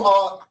going to do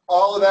all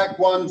of Act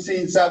 1,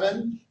 Scene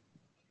 7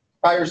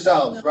 by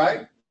yourselves,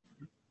 right?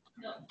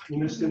 They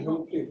need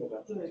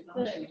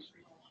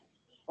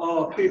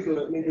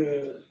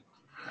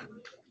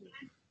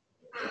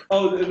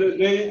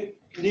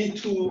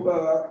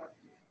to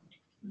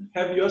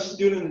have your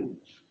student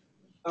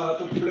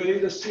to play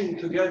the scene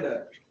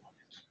together.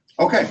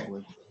 Okay.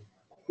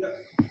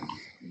 Yeah.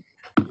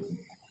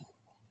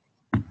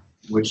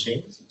 Which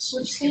scene?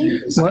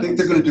 I think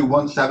they're going to do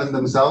 1/7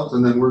 themselves,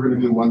 and then we're going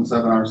to do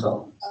 1/7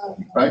 ourselves.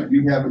 Right?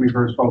 You have them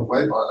rehearsed both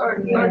ways.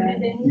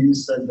 You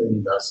said that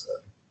you does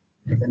that.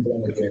 I think they're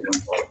only doing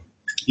one part.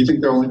 You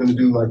think they're only going to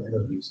do like? They're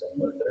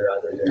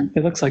either doing.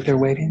 It looks like they're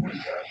waiting.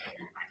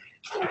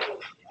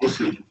 We'll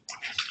see.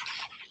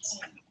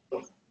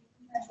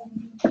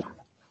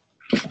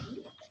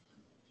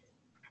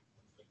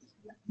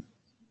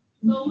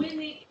 So we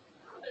need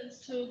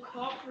students to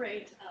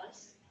cooperate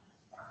us.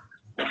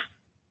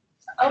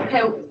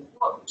 Okay.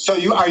 So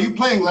are you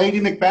playing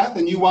Lady Macbeth,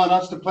 and you want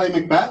us to play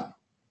Macbeth?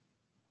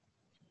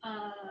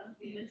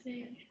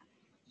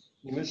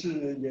 你们是你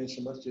们是演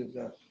什么角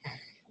色？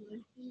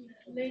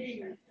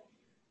 Lady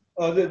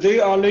They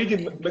are Lady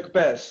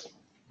Macbeth.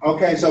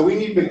 Okay, so we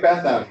need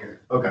Macbeth out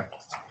here. Okay.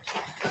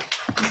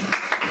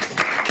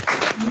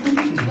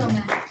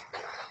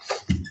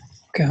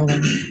 Okay, hold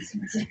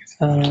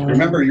on.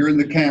 Remember, you're in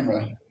the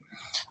camera.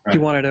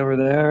 You want it over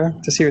there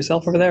to see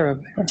yourself over there or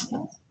over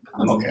there?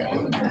 I'm okay.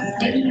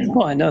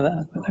 Well, I know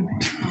that. But I mean,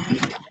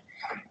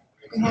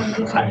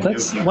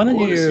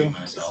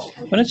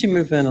 why don't you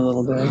move in a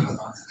little bit?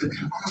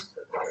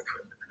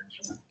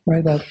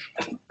 Right up.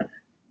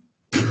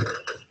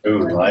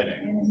 Ooh,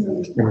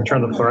 lighting. You want to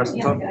turn the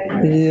fluorescence up?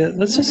 Yeah,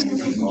 let's just,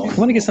 I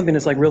want to get something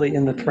that's like really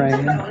in the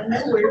frame.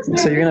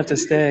 So you're gonna have to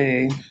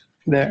stay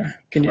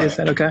there. Can you, is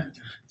that okay?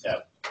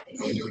 Yeah.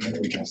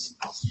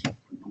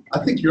 I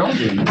think you're all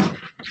doing it.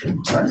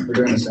 Right? We're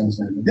doing the same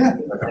thing. Yeah.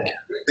 Okay.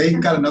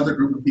 They've got another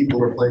group of people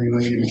who are playing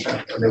Lady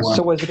Macbeth.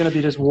 So is it gonna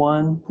be just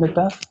one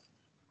Macbeth?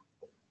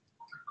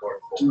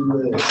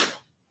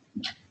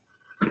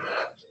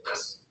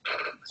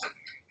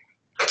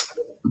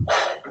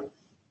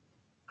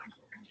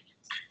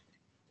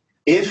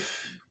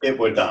 If it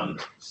were done,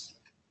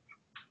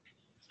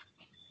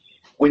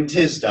 when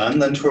 'tis done,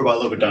 then 'twere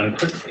well overdone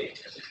quickly.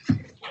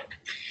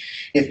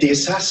 If the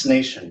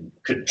assassination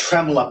could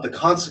tremble up the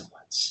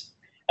consequence,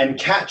 and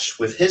catch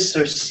with his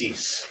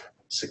surcease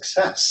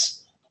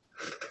success,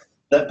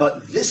 that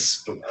but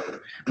this blow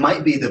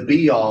might be the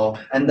be-all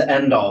and the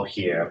end-all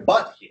here,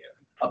 but here,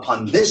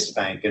 upon this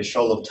bank and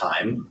shoal of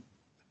time,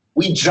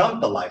 we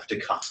jump the life to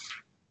come.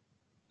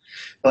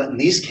 But in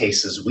these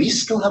cases, we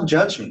still have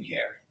judgment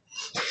here,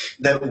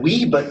 that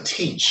we but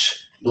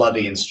teach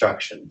bloody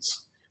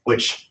instructions,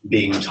 which,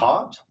 being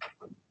taught,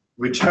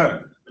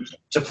 return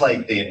to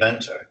plague the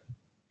inventor.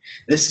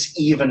 This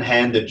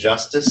even-handed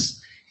justice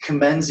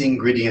commends the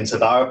ingredients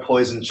of our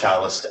poison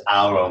chalice to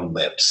our own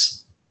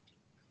lips.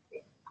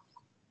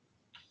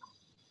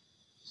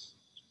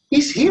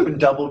 He's here in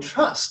double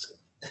trust.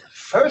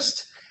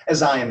 First,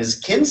 as I am his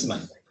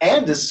kinsman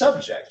and his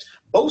subject,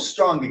 both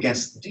strong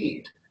against the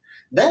deed.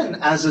 Then,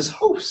 as his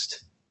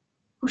host,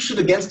 who should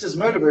against his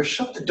murderer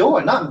shut the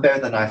door, not bear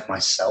the knife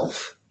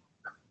myself.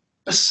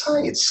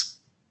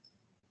 Besides,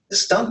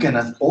 this Duncan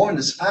hath borne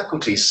his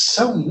faculties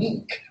so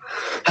meek,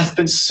 hath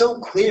been so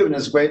clear in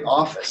his great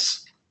office,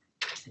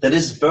 that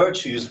his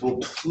virtues will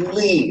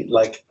plead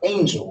like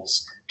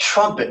angels,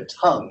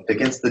 trumpet-tongued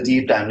against the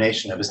deep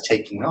damnation of his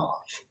taking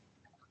off.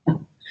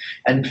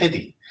 And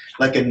pity,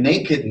 like a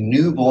naked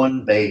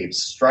newborn babe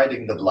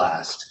striding the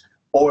blast,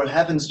 or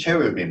heaven's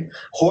cherubim,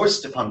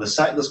 horsed upon the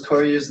sightless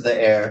couriers of the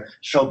air,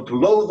 shall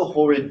blow the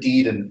horrid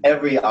deed in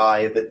every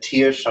eye, that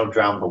tears shall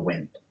drown the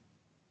wind.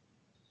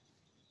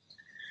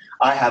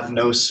 I have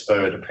no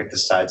spur to prick the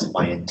sides of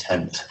my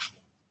intent,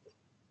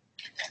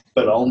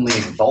 but only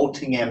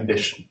vaulting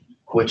ambition,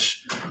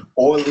 which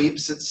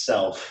o'erleaps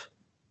itself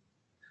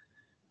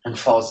and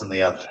falls in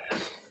the other.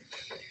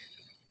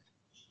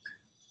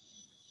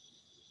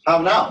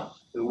 How now?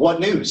 What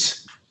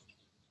news?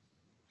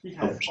 He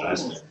has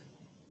almost.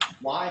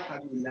 Why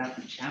have you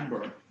left the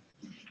chamber?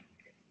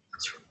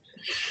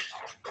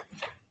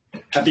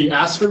 Have you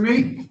asked for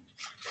me?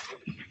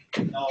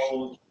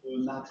 No, do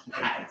not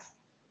ask.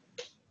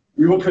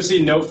 We will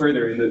proceed no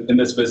further in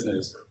this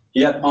business.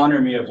 He hath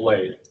honored me of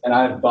late, and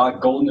I have bought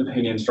golden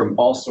opinions from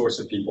all sorts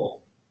of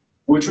people,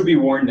 which would be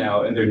worn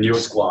now in their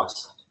newest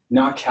gloss.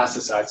 not cast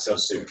aside so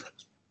soon.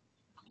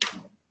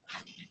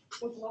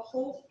 With the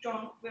whole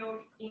strong will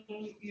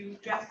in you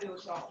dress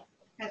yourself,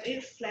 has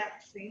it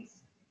slept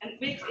since, and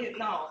wakes it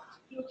now,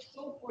 looks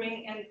so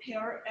green and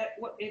pale at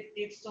what it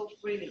did so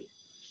freely.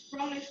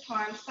 From this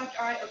time, such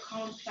I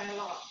account thy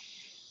love.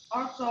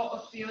 Art thou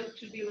appeared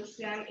to be the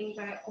same in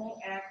thy own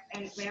act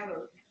and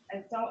valor,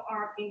 as thou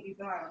art in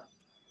desire.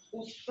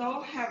 Wouldst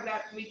thou have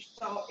that which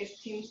thou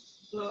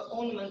esteemest the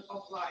ornament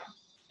of life,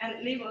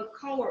 and live a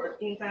coward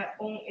in thy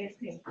own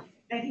esteem,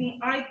 letting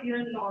I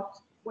dare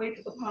not wait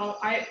upon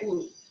I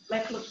would,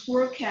 like the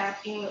poor cat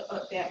in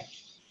a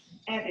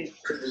attic.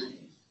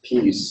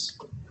 Peace.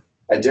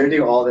 I dare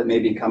do all that may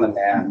become a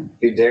man.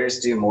 Who dares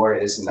do more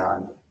is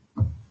none.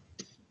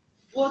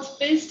 What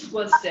beast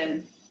was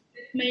then?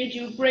 It made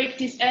you break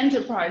this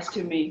enterprise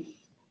to me.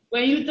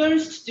 When you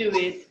durst do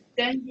it,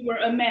 then you were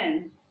a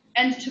man.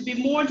 And to be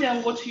more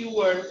than what you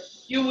were,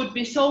 you would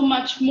be so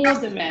much more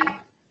the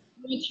man.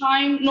 No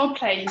time, no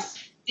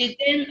place did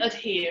then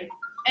adhere,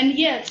 and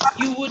yet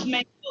you would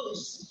make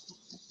those.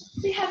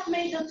 They have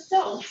made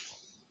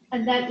themselves,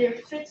 and that their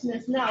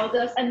fitness now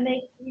does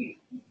make you.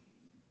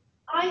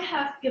 I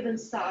have given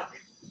suck,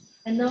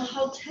 and know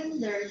how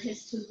tender it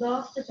is to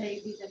love the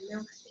baby that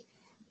milks it.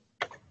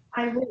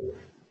 I would,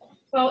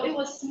 while it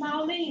was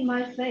smiling in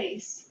my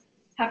face,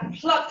 have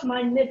plucked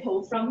my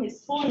nipple from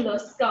his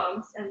formless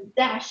gums and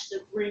dashed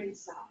the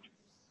brains out.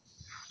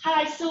 Had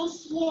I so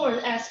sworn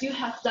as you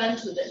have done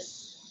to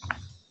this?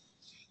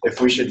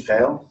 If we should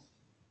fail?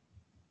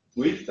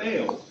 We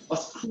fail, but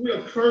screw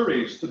your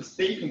courage to the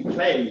sticking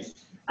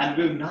place, and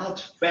will not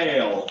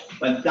fail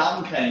when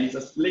Duncan is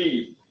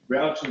asleep,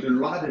 where to the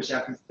rather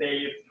shall he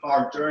save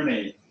hard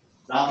journey,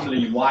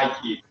 soundly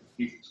whited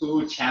his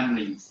 2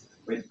 chamberlains,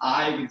 with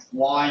eye with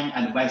wine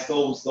and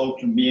vessel so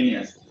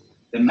convenient.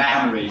 The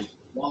memory,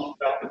 one of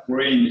the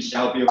brain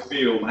shall be a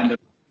film and a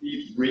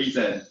deep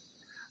reason.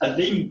 A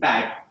lean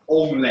back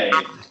only.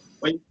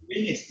 When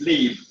you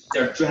sleep,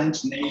 their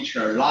drenched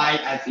nature lie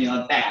as in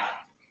a death.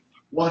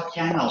 What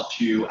cannot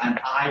you and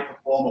I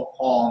perform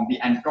upon the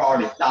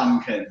unguarded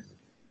Duncan?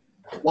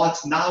 What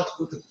not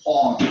put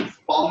upon the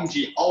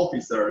spongy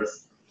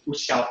officers who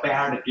shall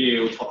bear the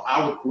guilt of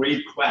our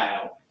great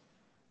quail?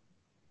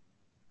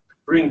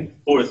 Bring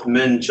forth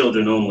men,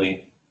 children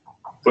only,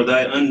 for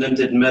thy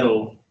undunted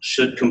metal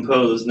should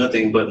compose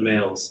nothing but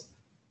males.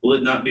 Will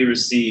it not be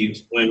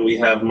received when we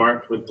have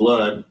marked with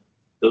blood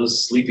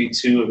those sleepy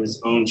 2 of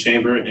his own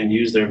chamber and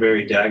use their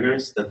very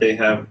daggers that they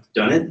have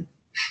done it?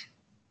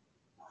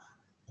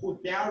 Who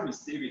dare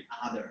receive it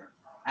other,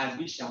 as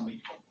we shall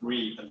make a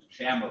grief and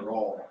tremor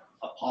roll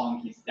upon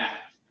his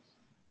death.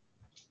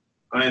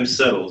 I am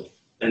settled,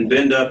 and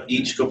bend up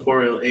each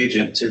corporeal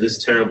agent to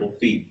this terrible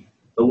feat.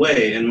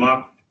 Away and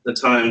mock the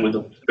time with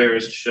a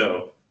fairest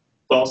show.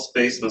 False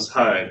face must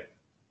hide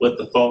what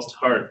the false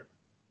heart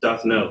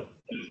doth know.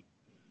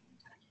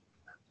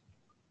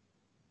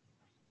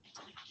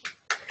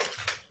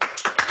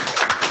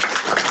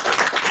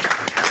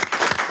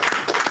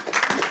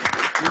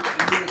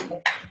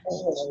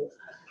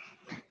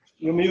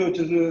有没有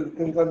就是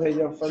跟刚才一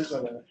样翻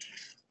转来？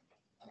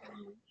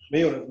没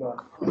有了是吧？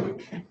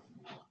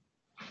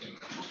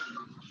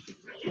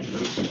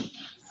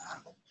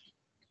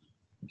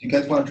 Do you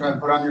guys want to try and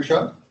put on your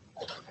show?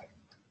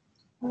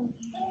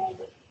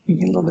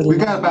 We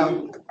got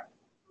about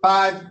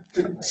 5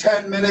 to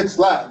 10 minutes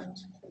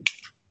left.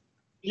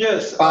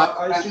 Yes,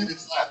 5 to 10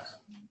 minutes left.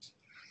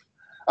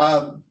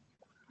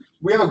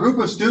 We have a group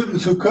of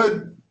students who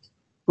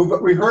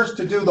rehearsed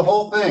to do the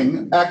whole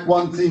thing, Act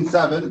 1, Scene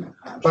 7,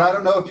 but I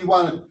don't know if you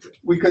want to,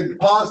 we could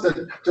pause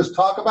to just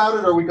talk about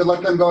it, or we could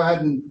let them go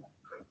ahead and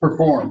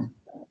perform.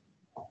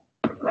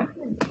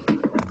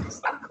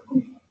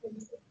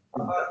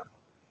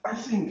 I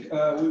think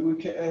we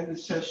can end the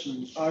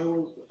session. I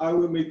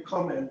will make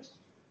comment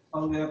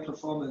on their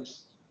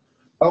performance.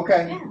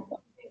 Okay.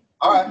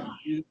 All right.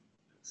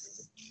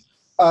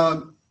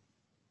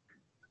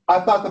 I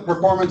thought the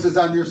performances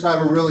on your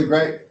side were really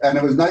great, and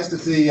it was nice to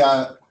see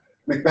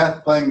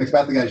Macbeth playing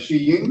Macbeth against Shi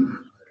Ying.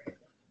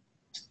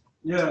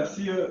 Yeah,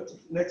 see you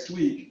next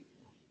week.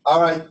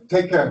 All right,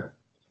 take care.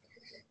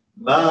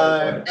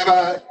 Bye.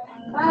 Bye.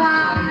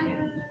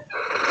 Bye.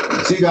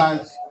 See you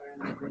guys.